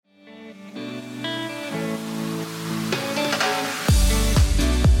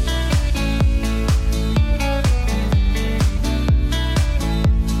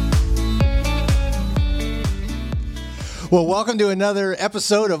Well, welcome to another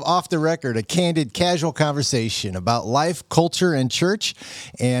episode of Off the Record, a candid, casual conversation about life, culture, and church.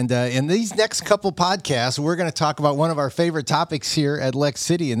 And in these next couple podcasts, we're going to talk about one of our favorite topics here at Lex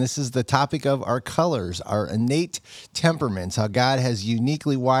City, and this is the topic of our colors, our innate temperaments, how God has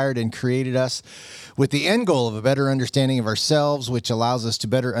uniquely wired and created us with the end goal of a better understanding of ourselves, which allows us to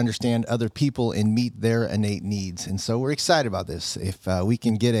better understand other people and meet their innate needs. And so we're excited about this. If we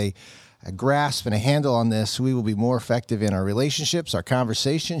can get a grasp and a handle on this, we will be more effective in our relationships, our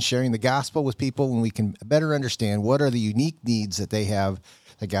conversations, sharing the gospel with people when we can better understand what are the unique needs that they have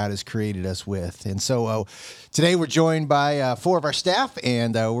that God has created us with. And so today we're joined by four of our staff,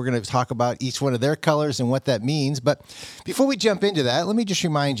 and we're going to talk about each one of their colors and what that means. But before we jump into that, let me just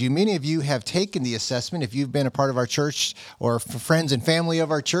remind you, many of you have taken the assessment if you've been a part of our church or friends and family of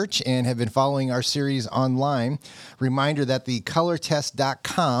our church and have been following our series online. Reminder that the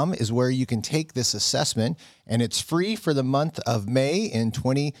colortest.com is where you can take this assessment, and it's free for the month of May in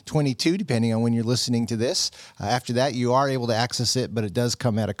 2022, depending on when you're listening to this. After that, you are able to access it, but it does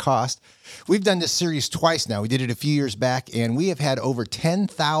come at a cost. We've done this series twice now. We did it a few years back, and we have had over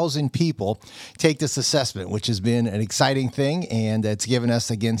 10,000 people take this assessment, which has been an exciting thing, and it's given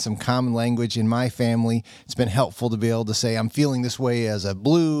us, again, some common language in my family. It's been helpful to be able to say, I'm feeling this way as a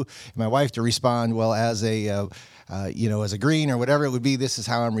blue, and my wife to respond, well, as a as a green or whatever it would be, this is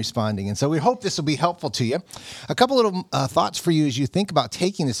how I'm responding. And so we hope this will be helpful to you. A couple little thoughts for you as you think about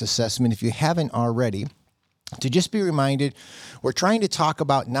taking this assessment, if you haven't already, to just be reminded, we're trying to talk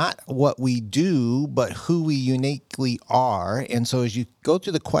about not what we do, but who we uniquely are. And so as you go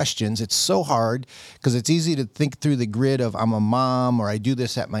through the questions, it's so hard because it's easy to think through the grid of I'm a mom, or I do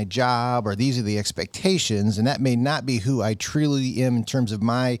this at my job, or these are the expectations. And that may not be who I truly am in terms of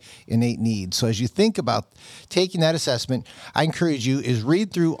my innate needs. So as you think about taking that assessment, I encourage you is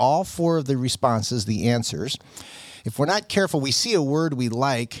read through all four of the responses, the answers. If we're not careful, we see a word we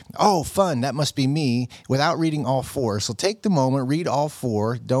like, oh, fun, that must be me, without reading all four. So take the moment, read all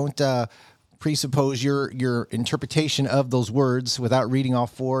four. Don't presuppose your interpretation of those words without reading all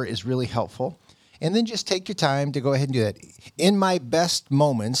four is really helpful. And then just take your time to go ahead and do that. In my best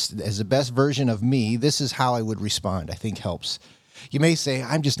moments, as the best version of me, this is how I would respond, I think helps. You may say,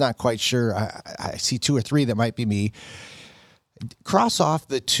 I'm just not quite sure. I see two or three that might be me. Cross off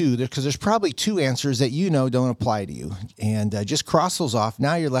the two, because there's probably two answers that don't apply to you. And just cross those off.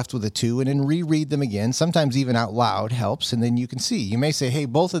 Now you're left with the two, and then reread them again. Sometimes even out loud helps, and then you can see. You may say, hey,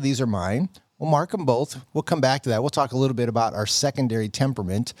 both of these are mine. We'll mark them both. We'll come back to that. We'll talk a little bit about our secondary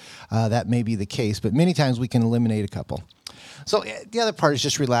temperament. That may be the case, but many times we can eliminate a couple. So the other part is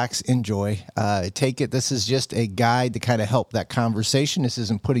just relax, enjoy, take it. This is just a guide to kind of help that conversation. This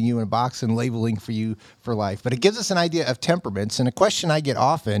isn't putting you in a box and labeling for you for life, but it gives us an idea of temperaments. And a question I get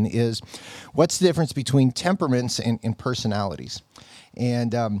often is, what's the difference between temperaments and personalities?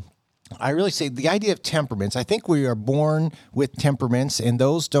 And I really say the idea of temperaments, I think we are born with temperaments, and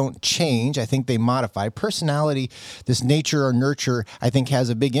those don't change. I think they modify. Personality, this nature or nurture, I think has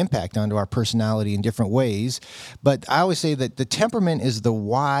a big impact onto our personality in different ways. But I always say that the temperament is the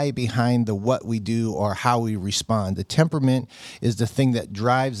why behind the what we do or how we respond. The temperament is the thing that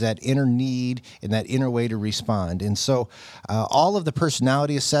drives that inner need and that inner way to respond. And so all of the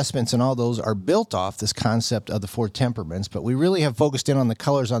personality assessments and all those are built off this concept of the four temperaments. But we really have focused in on the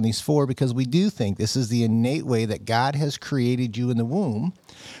colors on these four, because we do think this is the innate way that God has created you in the womb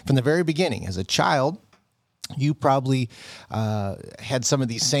from the very beginning. As a child, you probably had some of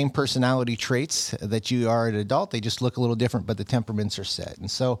these same personality traits that you are an adult. They just look a little different, but the temperaments are set.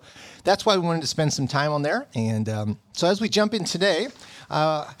 And so that's why we wanted to spend some time on there. And so as we jump in today,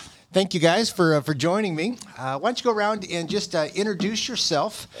 thank you guys for joining me. Why don't you go around and just introduce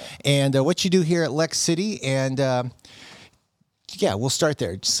yourself and what you do here at Lex City, and we'll start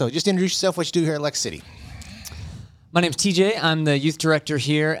there. So just introduce yourself, what you do here at Lex City. My name's TJ. I'm the youth director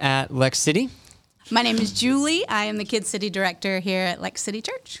here at Lex City. My name is Julie. I am the Kids City Director here at Lex City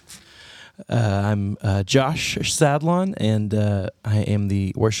Church. I'm Josh Sadlon, and I am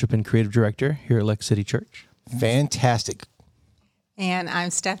the Worship and Creative Director here at Lex City Church. Fantastic. And I'm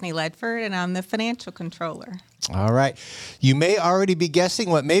Stephanie Ledford, and I'm the Financial Controller. All right. You may already be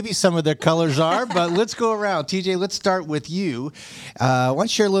guessing what maybe some of their colors are, but let's go around. TJ, let's start with you. I want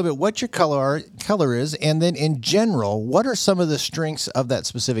to share a little bit what your color is, and then in general, what are some of the strengths of that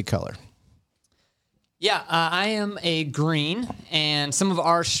specific color? Yeah, I am a green, and some of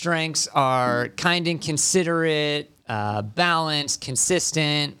our strengths are kind and considerate, balanced,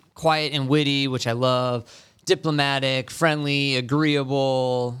 consistent, quiet and witty, which I love, diplomatic, friendly,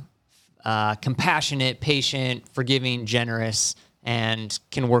 agreeable, compassionate, patient, forgiving, generous, and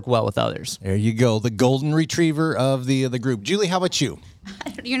can work well with others. There you go, the golden retriever of the group. Julie, how about you?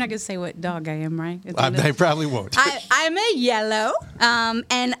 You're not going to say what dog I am, right? I probably won't. I'm a yellow,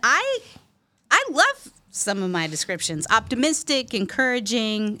 and I love some of my descriptions. Optimistic,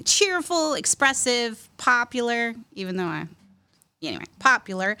 encouraging, cheerful, expressive, popular,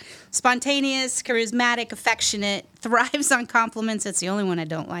 popular, spontaneous, charismatic, affectionate, thrives on compliments. That's the only one I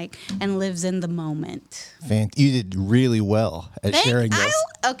don't like, and lives in the moment. You did really well at sharing those.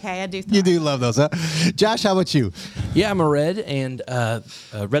 Okay, I do. You do love those, huh? Josh, how about you? Yeah, I'm a red, and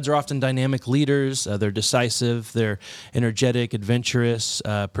reds are often dynamic leaders. They're decisive, they're energetic, adventurous,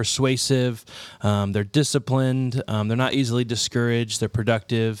 persuasive, they're disciplined, they're not easily discouraged, they're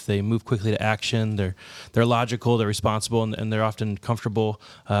productive, they move quickly to action, they're logical, they're responsible, and they're often comfortable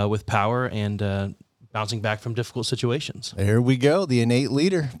with power and bouncing back from difficult situations. There we go, the innate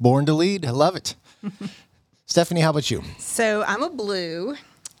leader, born to lead. I love it. Stephanie, how about you? So I'm a blue,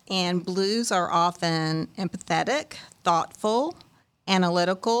 and blues are often empathetic, thoughtful,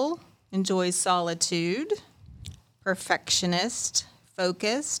 analytical, enjoys solitude, perfectionist,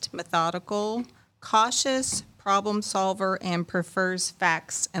 focused, methodical, cautious, problem solver, and prefers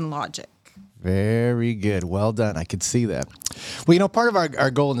facts and logic. Very good. Well done. I could see that. Well, part of our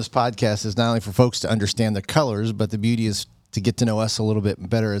goal in this podcast is not only for folks to understand the colors, but the beauty is to get to know us a little bit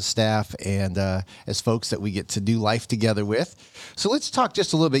better as staff and as folks that we get to do life together with. So let's talk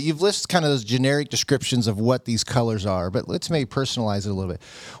just a little bit. You've listed kind of those generic descriptions of what these colors are, but let's maybe personalize it a little bit.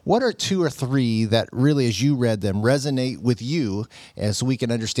 What are 2 or 3 that really, as you read them, resonate with you, and so we can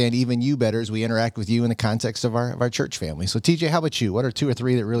understand even you better as we interact with you in the context of our church family? So TJ, how about you? What are 2 or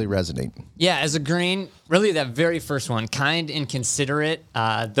 3 that really resonate? Yeah, as a green, really that very first one, kind and considerate,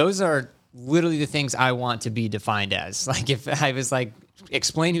 those are literally the things I want to be defined as. Like if I was like,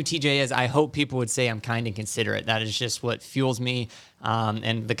 explain who TJ is, I hope people would say I'm kind and considerate. That is just what fuels me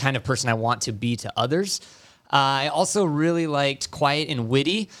and the kind of person I want to be to others. I also really liked quiet and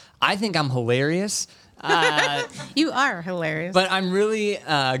witty. I think I'm hilarious. You are hilarious. But I'm really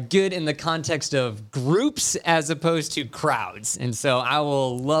good in the context of groups as opposed to crowds. And so I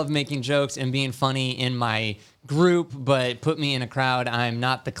will love making jokes and being funny in my group, but put me in a crowd, I'm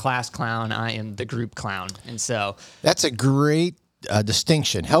not the class clown, I am the group clown. And so that's a great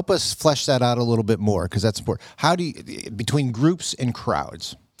distinction. Help us flesh that out a little bit more, because that's important. How do you, between groups and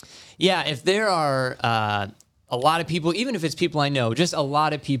crowds? Yeah, if there are a lot of people, even if it's people I know, just a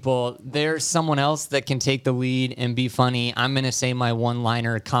lot of people, there's someone else that can take the lead and be funny. I'm going to say my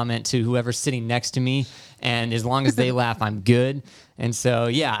one-liner comment to whoever's sitting next to me, and as long as they laugh, I'm good. And so,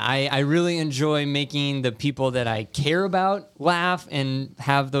 yeah, I really enjoy making the people that I care about laugh and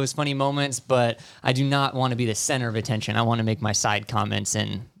have those funny moments, but I do not want to be the center of attention. I want to make my side comments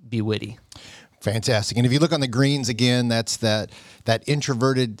and be witty. Fantastic. And if you look on the greens again, that's that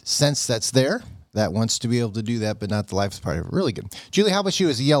introverted sense that's there that wants to be able to do that, but not the life part of it. Really good. Julie, how about you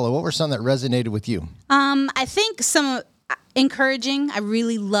as a yellow? What were some that resonated with you? I think some encouraging. I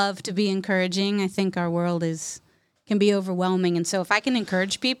really love to be encouraging. I think our world can be overwhelming. And so if I can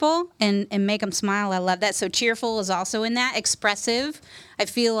encourage people and make them smile, I love that. So cheerful is also in that. Expressive. I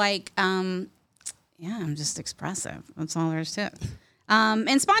feel like, I'm just expressive. That's all there is to it.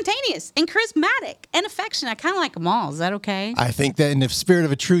 And spontaneous and charismatic and affectionate. I kind of like them all. Is that okay? I think that in the spirit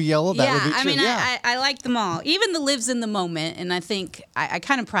of a true yellow, that would be true. I like them all. Even the lives in the moment. And I think I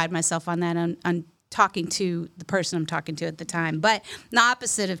kind of pride myself on that, on talking to the person I'm talking to at the time. But the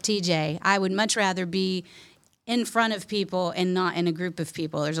opposite of TJ, I would much rather be in front of people and not in a group of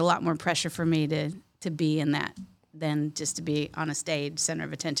people. There's a lot more pressure for me to be in that than just to be on a stage, center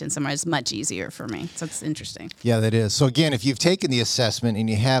of attention somewhere. It's much easier for me. So it's interesting. Yeah, that is. So again, if you've taken the assessment and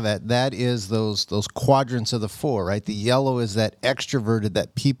you have it, that is those quadrants of the 4, right? The yellow is that extroverted,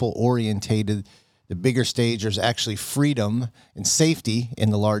 that people-orientated. The bigger stage, there's actually freedom and safety in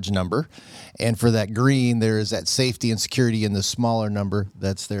the large number. And for that green, there is that safety and security in the smaller number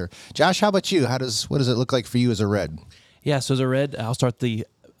that's there. Josh, how about you? What does it look like for you as a red? Yeah, so as a red, I'll start the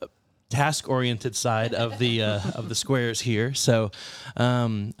task-oriented side of the squares here. So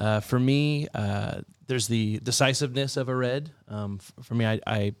for me, there's the decisiveness of a red. For me,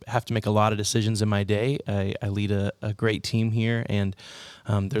 I have to make a lot of decisions in my day. I lead a great team here, and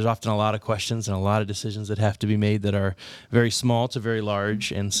there's often a lot of questions and a lot of decisions that have to be made that are very small to very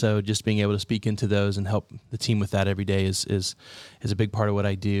large. And so just being able to speak into those and help the team with that every day is a big part of what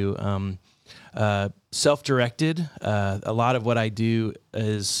I do. self-directed. A lot of what I do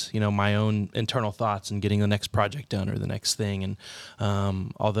is, my own internal thoughts and getting the next project done or the next thing.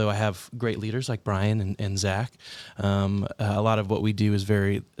 And although I have great leaders like Brian and Zach, a lot of what we do is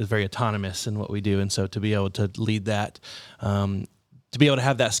very autonomous in what we do. And so to be able to lead that, to be able to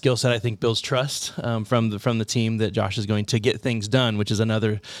have that skill set, I think builds trust from the team that Josh is going to get things done, which is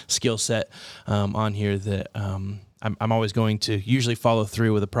another skill set on here that I'm always going to usually follow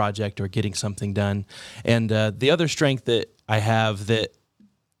through with a project or getting something done. And the other strength that I have that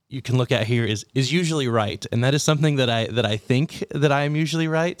you can look at here is usually right, and that is something that I think that I am usually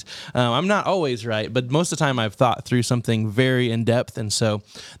right. I'm not always right, but most of the time I've thought through something very in depth, and so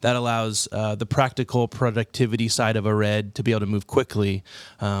that allows the practical productivity side of a red to be able to move quickly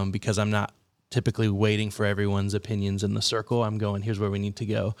because I'm not typically waiting for everyone's opinions in the circle. I'm going, here's where we need to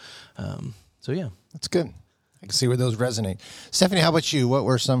go. So yeah, That's good. I can see where those resonate. Stephanie, how about you? What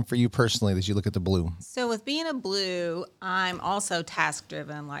were some for you personally as you look at the blue? So with being a blue, I'm also task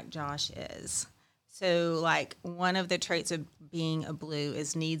driven like Josh is. So like one of the traits of being a blue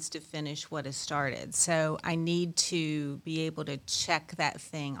is needs to finish what is started. So I need to be able to check that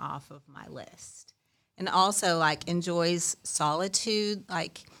thing off of my list. And also like enjoys solitude.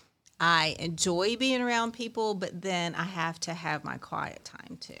 Like I enjoy being around people, but then I have to have my quiet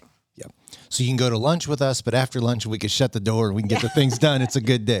time too. Yeah. So you can go to lunch with us, but after lunch we can shut the door and we can get the things done. It's a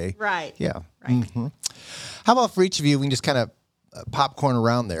good day. Right. Yeah. Right. Mm-hmm. How about for each of you, we can just kind of popcorn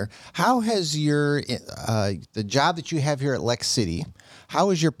around there. How has your the job that you have here at Lex City, how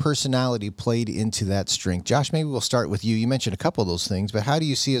has your personality played into that strength? Josh, maybe we'll start with you. You mentioned a couple of those things, but how do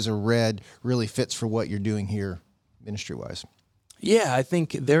you see as a red really fits for what you're doing here ministry-wise? Yeah, I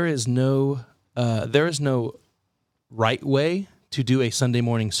think there is no right way to do a Sunday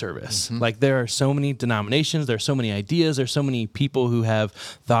morning service. Mm-hmm. Like there are so many denominations, there are so many ideas, there's so many people who have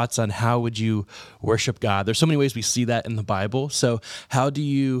thoughts on how would you worship God. There's so many ways we see that in the Bible. So how do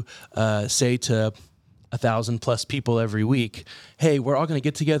you say to 1,000+ people every week, hey, we're all going to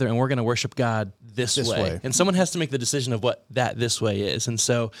get together and we're going to worship God this way. And someone has to make the decision of what this way is. And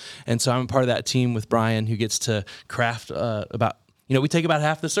so I'm a part of that team with Brian who gets to craft about, we take about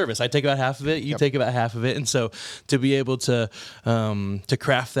half the service. I take about half of it. You take about half of it. And so to be able to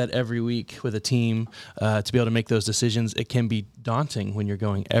craft that every week with a team, to be able to make those decisions, it can be daunting when you're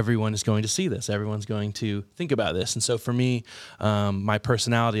going, everyone is going to see this. Everyone's going to think about this. And so for me, my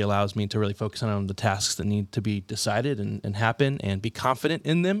personality allows me to really focus on the tasks that need to be decided and happen and be confident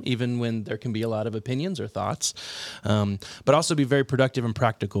in them, even when there can be a lot of opinions or thoughts, but also be very productive and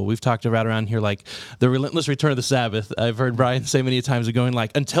practical. We've talked about around here, like the relentless return of the Sabbath. I've heard Brian say many times of going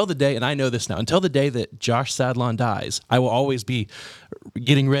like, until the day, and I know this now, until the day that Josh Sadlon dies, I will always be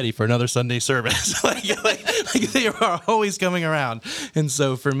getting ready for another Sunday service. like they are always coming around. And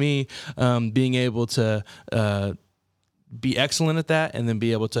so for me, being able to be excellent at that and then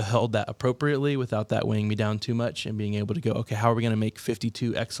be able to hold that appropriately without that weighing me down too much and being able to go, okay, how are we going to make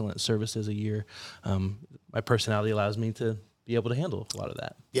 52 excellent services a year? My personality allows me to be able to handle a lot of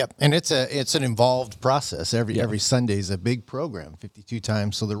that. Yep, and it's an involved process. Every Sunday is a big program, 52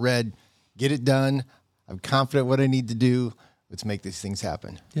 times. So the red, get it done. I'm confident what I need to do. Let's make these things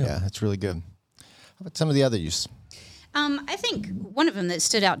happen. Yeah, that's really good. How about some of the others? I think one of them that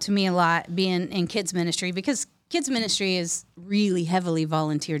stood out to me a lot being in kids ministry, because kids ministry is really heavily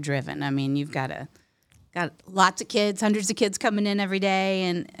volunteer driven. I mean, you've got lots of kids, hundreds of kids coming in every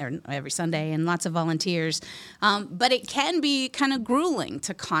day or every Sunday, and lots of volunteers. But it can be kind of grueling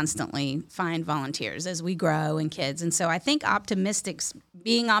to constantly find volunteers as we grow in kids. And so I think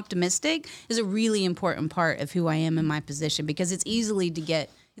being optimistic is a really important part of who I am in my position, because it's easy to get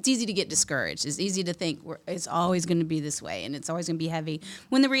discouraged. It's easy to think it's always going to be this way and it's always going to be heavy.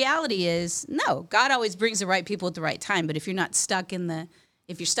 When the reality is, no, God always brings the right people at the right time. But if you're stuck in the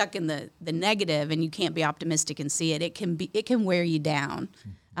negative and you can't be optimistic and see it, it can wear you down.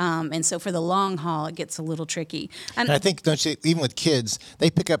 And so for the long haul, it gets a little tricky. And I think, don't you, even with kids,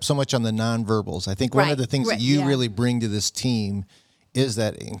 they pick up so much on the nonverbals. I think one of the things that you really bring to this team is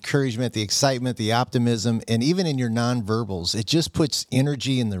that encouragement, the excitement, the optimism, and even in your nonverbals, it just puts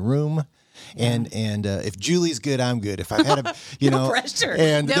energy in the room. And if Julie's good, I'm good. If I've had no pressure,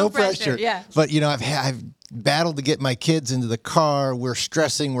 and no pressure. Yeah. But I've battled to get my kids into the car. We're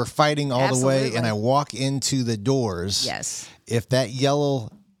stressing, we're fighting all the way, and I walk into the doors. Yes. If that yellow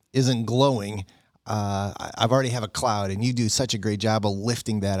isn't glowing, I've already have a cloud, and you do such a great job of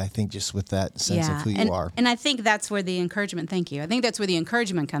lifting that, I think, just with that sense of who you are. And I think that's where the encouragement, thank you. I think that's where the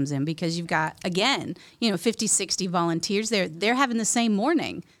encouragement comes in, because you've got, again, 50, 60 volunteers. They're having the same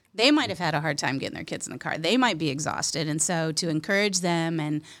morning they might have had a hard time getting their kids in the car. They might be exhausted. And so to encourage them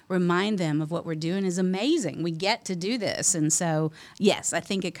and remind them of what we're doing is amazing. We get to do this. And so, yes, I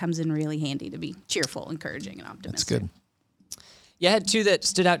think it comes in really handy to be cheerful, encouraging, and optimistic. That's good. Yeah, I had two that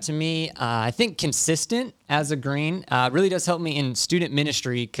stood out to me. I think consistent as a green really does help me in student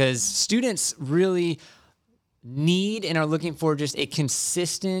ministry, because students really need and are looking for just a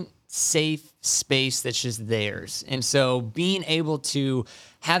consistent, safe space that's just theirs. And so being able to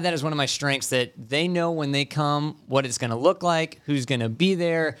have that as one of my strengths, that they know when they come what it's going to look like, who's going to be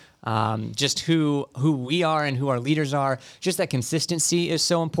there, just who we are and who our leaders are. Just that consistency is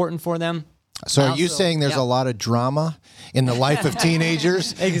so important for them. So are you saying there's a lot of drama in the life of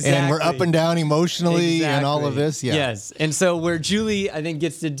teenagers? Exactly. And we're up and down emotionally and all of this? Yeah. Yes. And so where Julie, I think,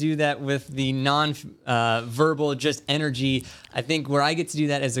 gets to do that with the non-verbal just energy, I think where I get to do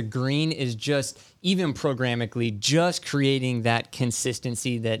that as a green is just even programmatically, just creating that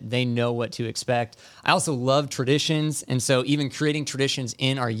consistency that they know what to expect. I also love traditions. And so even creating traditions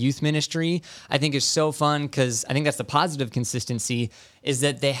in our youth ministry, I think is so fun, because I think that's the positive consistency, is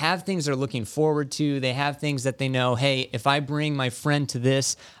that they have things they're looking forward to. They have things that they know, hey, if I bring my friend to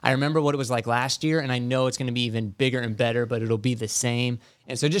this, I remember what it was like last year, and I know it's going to be even bigger and better, but it'll be the same.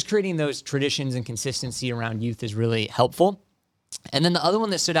 And so just creating those traditions and consistency around youth is really helpful. And then the other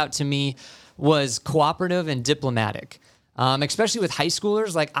one that stood out to me was cooperative and diplomatic, especially with high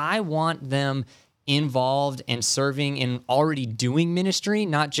schoolers. Like, I want them involved and serving and already doing ministry,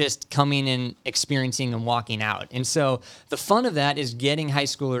 not just coming and experiencing and walking out. And so the fun of that is getting high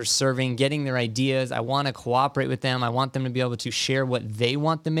schoolers serving, getting their ideas. I want to cooperate with them. I want them to be able to share what they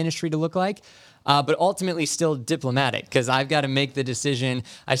want the ministry to look like. But ultimately still diplomatic, because I've got to make the decision.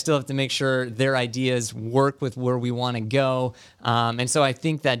 I still have to make sure their ideas work with where we want to go. And so I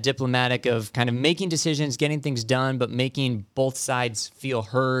think that diplomatic of kind of making decisions, getting things done, but making both sides feel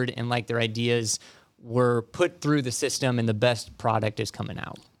heard and like their ideas were put through the system and the best product is coming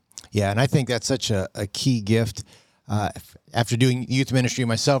out. Yeah, and I think that's such a key gift. After doing youth ministry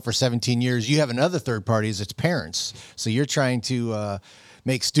myself for 17 years, you have another third party, is it's parents. So you're trying to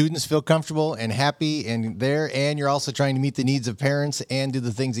make students feel comfortable and happy and there, and you're also trying to meet the needs of parents and do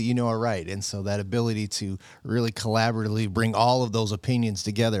the things that you know are right. And so that ability to really collaboratively bring all of those opinions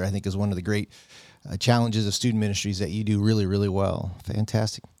together, I think, is one of the great challenges of student ministries that you do really, really well.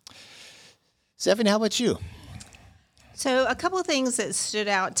 Fantastic. Stephanie, how about you? So a couple of things that stood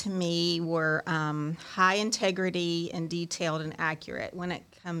out to me were high integrity and detailed and accurate when it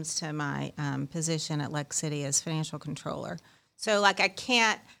comes to my position at Lex City as financial controller. So, like, I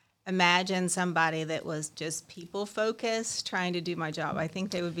can't imagine somebody that was just people focused trying to do my job. I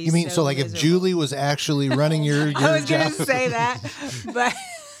think they would be. You mean so like miserable. if Julie was actually running your I was going job? to say that, but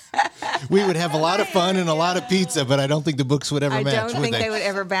We would have a lot of fun and a lot of pizza, but I don't think the books would ever I match, don't would think they? they would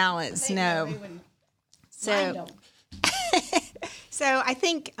ever balance. No. So, so I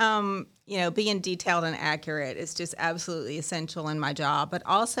think being detailed and accurate is just absolutely essential in my job. But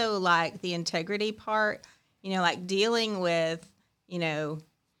also, like, the integrity part, like dealing with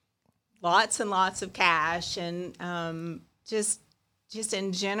lots and lots of cash and just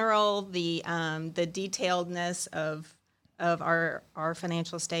in general the detailedness of our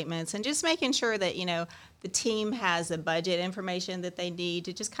financial statements, and just making sure that the team has the budget information that they need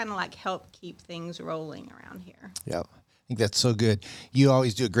to just kind of like help keep things rolling around here. Yeah, I think that's so good. You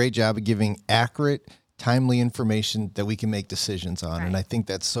always do a great job of giving accurate, timely information that we can make decisions on. Right. And I think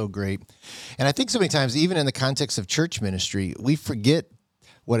that's so great. And I think so many times, even in the context of church ministry, we forget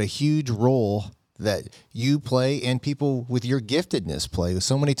what a huge role that you play and people with your giftedness play.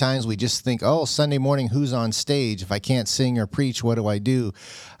 So many times we just think, oh, Sunday morning, who's on stage? If I can't sing or preach, what do I do?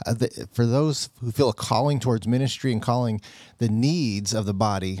 For those who feel a calling towards ministry and calling, the needs of the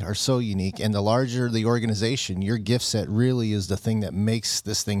body are so unique. And the larger the organization, your gift set really is the thing that makes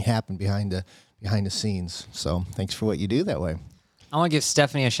this thing happen behind the scenes. So thanks for what you do that way. I want to give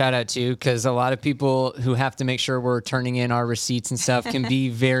Stephanie a shout out too, because a lot of people who have to make sure we're turning in our receipts and stuff can be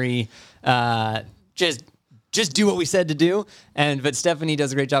very just do what we said to do. But Stephanie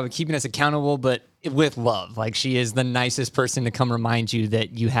does a great job of keeping us accountable, but with love. Like, she is the nicest person to come remind you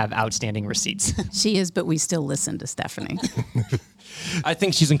that you have outstanding receipts. She is, but we still listen to Stephanie. I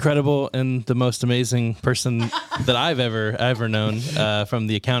think she's incredible and the most amazing person that I've ever known from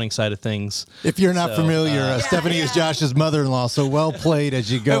the accounting side of things. If you're not familiar, Stephanie is Josh's mother-in-law, so well played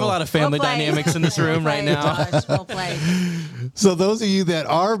as you go. We have a lot of family dynamics in this room right now. Josh, well played. So those of you that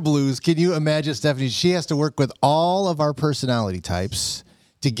are blues, can you imagine, Stephanie, she has to work with all of our personality types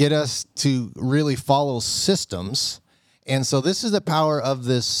to get us to really follow systems. And so this is the power of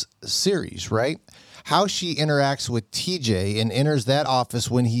this series, right? how she interacts with TJ and enters that office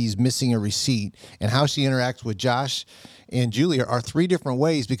when he's missing a receipt, and how she interacts with Josh and Julia are three different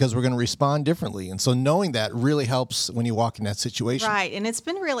ways because we're going to respond differently. And so knowing that really helps when you walk in that situation. Right. And it's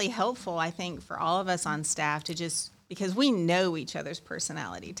been really helpful, I think, for all of us on staff to just, because we know each other's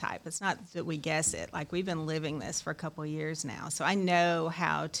personality type. It's not that we guess it. Like, we've been living this for a couple of years now. So I know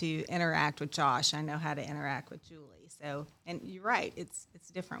how to interact with Josh. I know how to interact with Julie. So, and you're right. It's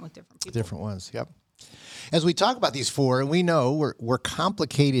different with different people. Different ones. Yep. As we talk about these four, and we know we're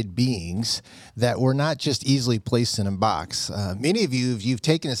complicated beings, that we're not just easily placed in a box. Many of you, if you've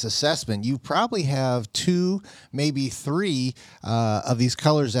taken this assessment, you probably have 2, maybe 3 of these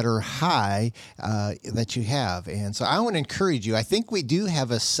colors that are high that you have. And so I want to encourage you. I think we do have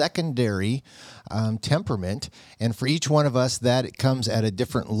a secondary temperament, and for each one of us, that it comes at a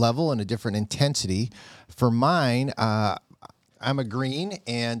different level and a different intensity. For mine, I'm a green,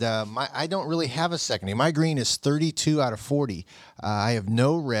 and I don't really have a secondary. My green is 32 out of 40. I have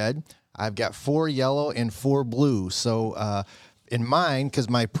no red. I've got 4 yellow and 4 blue. So in mine, because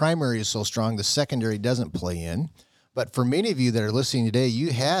my primary is so strong, the secondary doesn't play in. But for many of you that are listening today,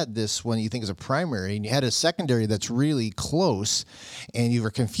 you had this one you think is a primary, and you had a secondary that's really close, and you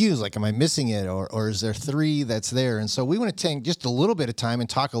were confused, like, am I missing it, or is there 3 that's there? And so we want to take just a little bit of time and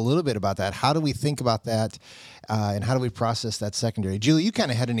talk a little bit about that. How do we think about that, and how do we process that secondary? Julie, you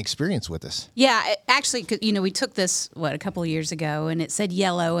kind of had an experience with this. Yeah, actually, we took this, a couple of years ago, and it said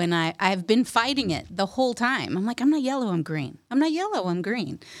yellow, and I've been fighting it the whole time. I'm like, I'm not yellow, I'm green. I'm not yellow, I'm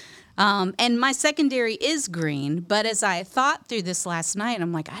green. And my secondary is green, but as I thought through this last night,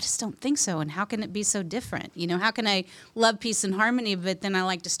 I'm like, I just don't think so. And how can it be so different? How can I love peace and harmony, but then I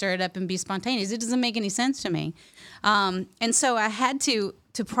like to stir it up and be spontaneous? It doesn't make any sense to me. And so I had to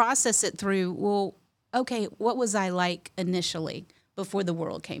process it through, well, okay, what was I like initially before the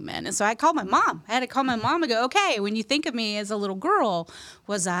world came in? And so I called my mom. I had to call my mom and go, okay, when you think of me as a little girl,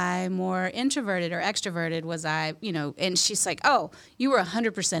 was I more introverted or extroverted? Was I, and she's like, oh, you were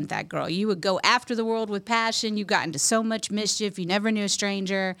 100% that girl. You would go after the world with passion. You got into so much mischief. You never knew a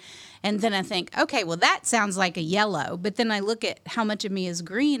stranger. And then I think, okay, well, that sounds like a yellow. But then I look at how much of me is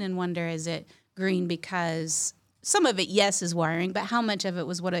green and wonder, is it green because some of it, yes, is wiring, but how much of it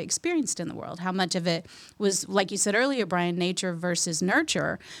was what I experienced in the world? How much of it was, like you said earlier, Brian, nature versus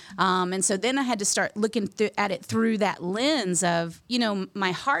nurture? And so then I had to start looking at it through that lens of,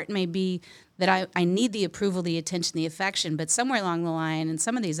 my heart may be that I need the approval, the attention, the affection, but somewhere along the line, and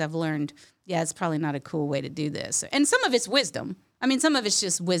some of these I've learned, yeah, it's probably not a cool way to do this. And some of it's wisdom. I mean, some of it's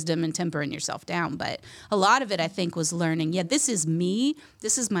just wisdom and tempering yourself down, but a lot of it, I think, was learning, yeah, this is me,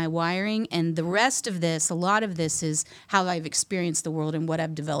 this is my wiring, and the rest of this, a lot of this is how I've experienced the world and what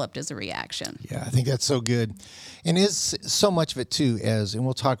I've developed as a reaction. Yeah, I think that's so good. And is so much of it, too, and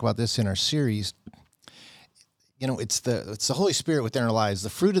we'll talk about this in our series, it's the Holy Spirit within our lives.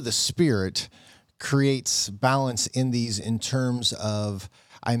 The fruit of the Spirit creates balance in these in terms of,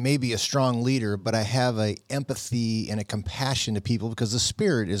 I may be a strong leader, but I have a empathy and a compassion to people because the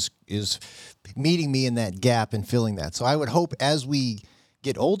Spirit is meeting me in that gap and filling that. So I would hope as we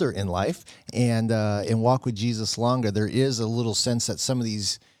get older in life and walk with Jesus longer, there is a little sense that some of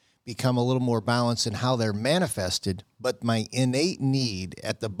these become a little more balanced in how they're manifested. But my innate need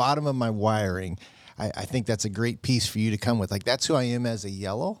at the bottom of my wiring, I think that's a great piece for you to come with. Like, that's who I am as a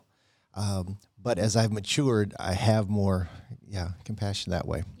yellow. But as I've matured, I have more, compassion that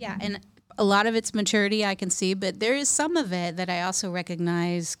way. Yeah, and a lot of it's maturity I can see, but there is some of it that I also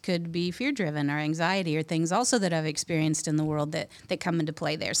recognize could be fear-driven or anxiety or things also that I've experienced in the world that come into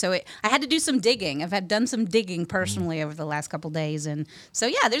play there. So I had to do some digging. I've done some digging personally over the last couple of days, and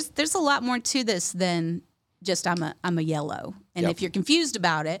so there's a lot more to this than just I'm a yellow. And if you're confused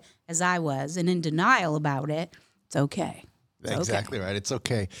about it, as I was, and in denial about it, it's okay. Exactly right. It's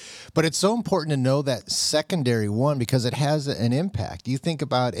okay. But it's so important to know that secondary one because it has an impact. You think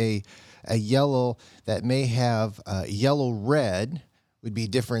about a yellow that may have yellow red would be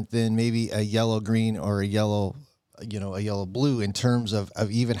different than maybe a yellow green or a yellow blue in terms of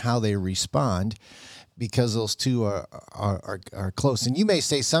even how they respond, because those two are close. And you may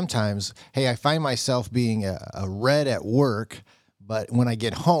say sometimes, hey, I find myself being a red at work, but when I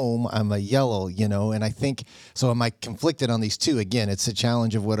get home, I'm a yellow, and I think, so am I conflicted on these two? Again, it's a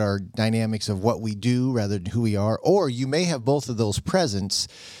challenge of what our dynamics of what we do rather than who we are. Or you may have both of those presents.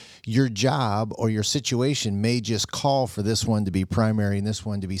 Your job or your situation may just call for this one to be primary and this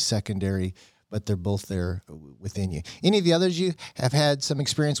one to be secondary, but they're both there within you. Any of the others you have had some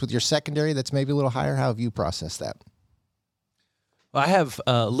experience with your secondary that's maybe a little higher? How have you processed that? Well, I have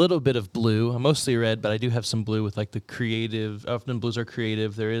a little bit of blue. I'm mostly red, but I do have some blue with like the creative. Often blues are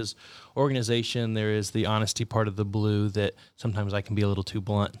creative. There is organization. There is the honesty part of the blue that sometimes I can be a little too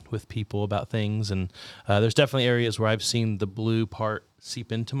blunt with people about things. And there's definitely areas where I've seen the blue part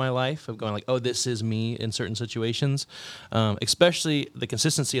seep into my life of going like, oh, this is me in certain situations. Especially the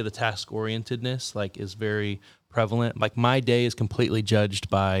consistency of the task orientedness like is very prevalent. Like my day is completely judged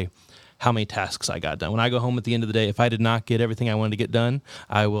by how many tasks I got done. When I go home at the end of the day, if I did not get everything I wanted to get done,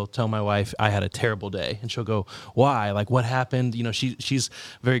 I will tell my wife I had a terrible day. And she'll go, why? Like, what happened? You know, she's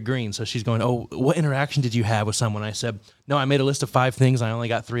very green. So she's going, oh, what interaction did you have with someone? I said, no, I made a list of 5 things. I only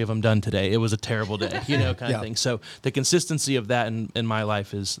got 3 of them done today. It was a terrible day, you know, kind of thing. So the consistency of that in my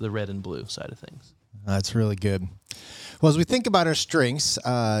life is the red and blue side of things. That's really good. Well, as we think about our strengths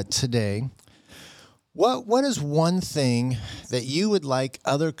today, what is one thing that you would like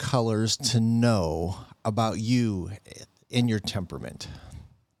other colors to know about you in your temperament?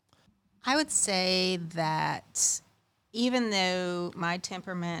 I would say that even though my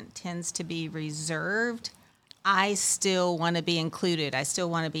temperament tends to be reserved, I still want to be included. I still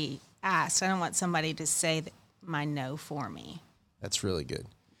want to be asked. I don't want somebody to say my no for me. That's really good.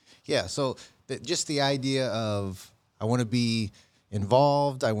 Yeah, so just the idea of I want to be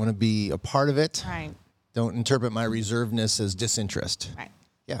involved, I want to be a part of it. Right. Don't interpret my reservedness as disinterest. Right.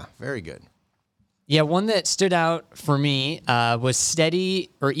 Yeah, very good. Yeah, one that stood out for me was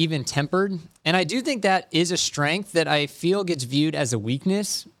steady or even tempered. And I do think that is a strength that I feel gets viewed as a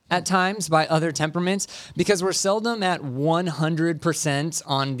weakness at times by other temperaments because we're seldom at 100%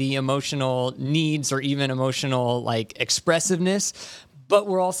 on the emotional needs or even emotional like expressiveness. But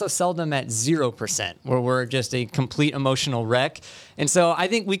we're also seldom at 0% where we're just a complete emotional wreck. And so I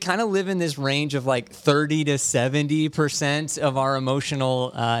think we kind of live in this range of like 30 to 70% of our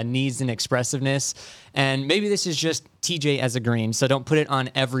emotional needs and expressiveness. And maybe this is just TJ as a green, so don't put it on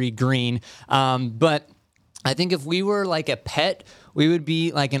every green. But I think if we were like a pet, we would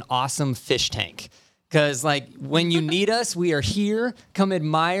be like an awesome fish tank. Because like when you need us, we are here. Come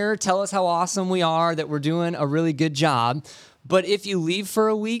admire, tell us how awesome we are, that we're doing a really good job. But if you leave for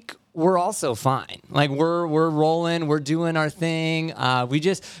a week, we're also fine. Like we're rolling, we're doing our thing. We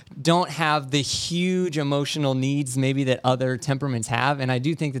just don't have the huge emotional needs maybe that other temperaments have. And I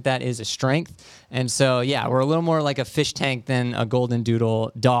do think that that is a strength. And so, yeah, we're a little more like a fish tank than a golden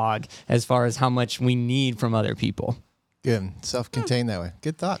doodle dog as far as how much we need from other people. Good. Self-contained that way.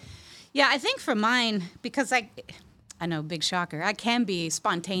 Good thought. Yeah, I think for mine, because I know, big shocker, I can be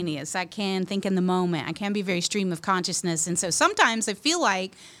spontaneous. I can think in the moment. I can be very stream of consciousness. And so sometimes I feel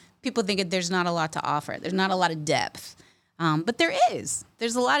like people think that there's not a lot to offer. There's not a lot of depth. But there is.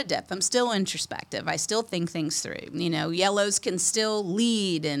 There's a lot of depth. I'm still introspective. I still think things through. You know, yellows can still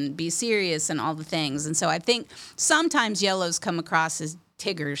lead and be serious and all the things. And so I think sometimes yellows come across as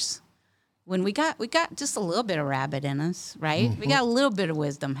Tiggers when we got just a little bit of rabbit in us, right? Mm-hmm. We got a little bit of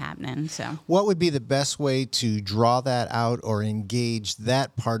wisdom happening. So what would be the best way to draw that out or engage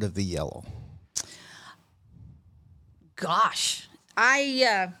that part of the yellow? Gosh,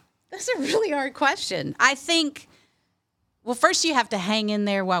 that's a really hard question. I think, well, first you have to hang in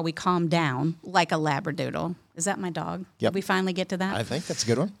there while we calm down, like a Labradoodle. Is that my dog? Yep. Did we finally get to that? I think that's a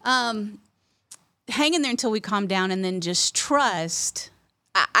good one. Hang in there until we calm down and then just trust.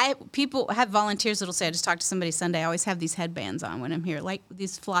 People have volunteers that'll say, I just talked to somebody Sunday, I always have these headbands on when I'm here, like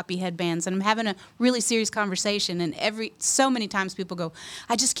these floppy headbands, and I'm having a really serious conversation, and so many times people go,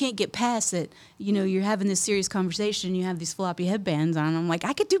 I just can't get past it. You know, you're having this serious conversation, you have these floppy headbands on. I'm like,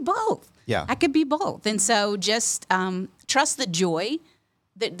 I could do both. Yeah. I could be both. And so just trust the joy.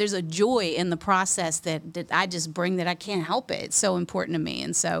 There's a joy in the process that I just bring that I can't help it. It's so important to me.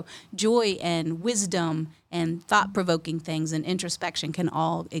 And so joy and wisdom and thought-provoking things and introspection can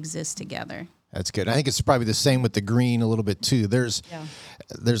all exist together. That's good. I think it's probably the same with the green a little bit too. There's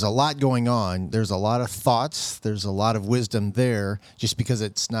a lot going on. There's a lot of thoughts. There's a lot of wisdom there just because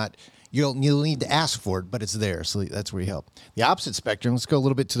it's not, you'll need to ask for it, but it's there. So that's where you help. The opposite spectrum, let's go a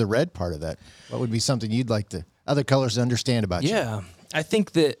little bit to the red part of that. What would be something you'd like other colors to understand about you? Yeah. I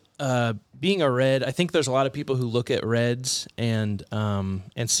think that being a red, I think there's a lot of people who look at reds and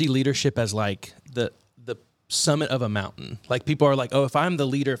see leadership as like the summit of a mountain. Like people are like, oh, if I'm the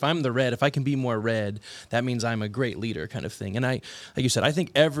leader, if I'm the red, if I can be more red, that means I'm a great leader kind of thing. And like you said, I think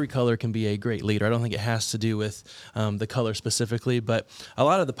every color can be a great leader. I don't think it has to do with the color specifically, but a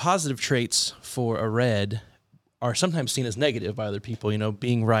lot of the positive traits for a red are sometimes seen as negative by other people, you know,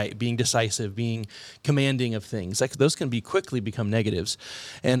 being right, being decisive, being commanding of things. Like those can quickly become negatives.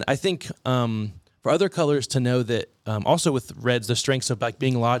 And I think for other colors to know that also with reds, the strengths of like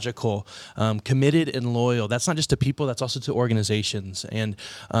being logical, committed and loyal. That's not just to people, that's also to organizations, and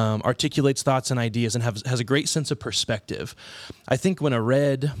articulates thoughts and ideas and has a great sense of perspective. I think when a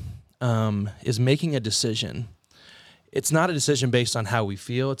red is making a decision, it's not a decision based on how we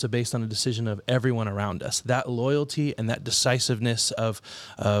feel. It's based on a decision of everyone around us. That loyalty and that decisiveness of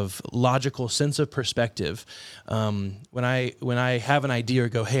logical sense of perspective. When I have an idea or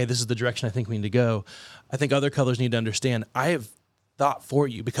go, hey, this is the direction I think we need to go, I think other colors need to understand I have thought for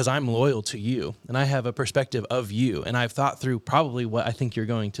you because I'm loyal to you and I have a perspective of you and I've thought through probably what I think you're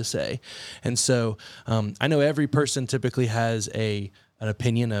going to say. And so I know every person typically has an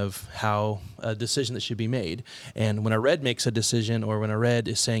opinion of how a decision that should be made. And when a red makes a decision, or when a red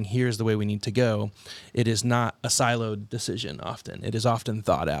is saying, here's the way we need to go, it is not a siloed decision often. It is often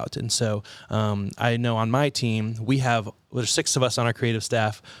thought out. And so I know on my team, there's 6 of us on our creative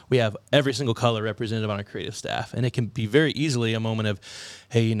staff. We have every single color represented on our creative staff. And it can be very easily a moment of,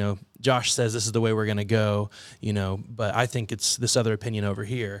 hey, Josh says this is the way we're going to go, but I think it's this other opinion over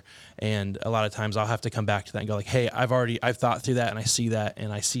here. And a lot of times I'll have to come back to that and go like, hey, I've thought through that and I see that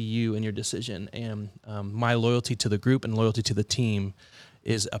and I see you and your decision. And my loyalty to the group and loyalty to the team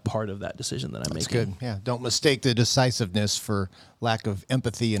is a part of that decision that I'm making. That's good. Yeah. Don't mistake the decisiveness for lack of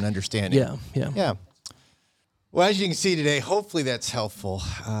empathy and understanding. Yeah. Well, as you can see today, hopefully that's helpful.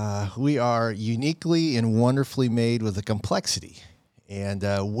 We are uniquely and wonderfully made with a complexity. And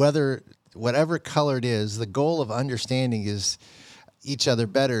whatever color it is, the goal of understanding is each other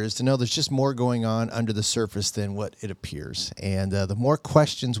better is to know there's just more going on under the surface than what it appears. And the more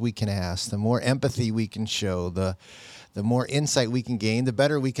questions we can ask, the more empathy we can show, the more insight we can gain, the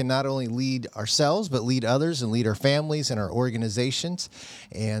better we can not only lead ourselves, but lead others and lead our families and our organizations.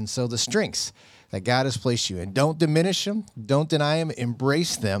 And so the strengths that God has placed you in, don't diminish them, don't deny them,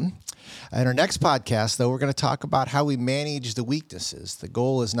 embrace them. In our next podcast, though, we're going to talk about how we manage the weaknesses. The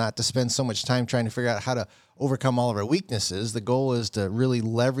goal is not to spend so much time trying to figure out how to overcome all of our weaknesses. The goal is to really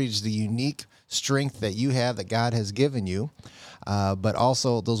leverage the unique strength that you have, that God has given you. But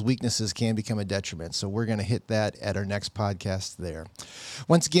also those weaknesses can become a detriment. So we're going to hit that at our next podcast there.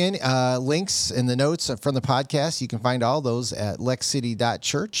 Once again, links in the notes from the podcast, you can find all those at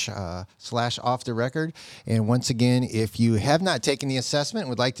lexcity.church/off the record. And once again, if you have not taken the assessment and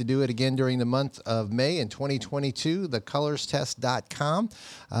would like to do it again during the month of May in 2022, thecolorstest.com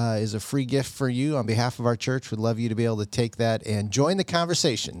is a free gift for you on behalf of our church. We'd love you to be able to take that and join the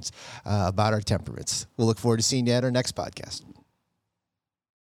conversations about our temperaments. We'll look forward to seeing you at our next podcast.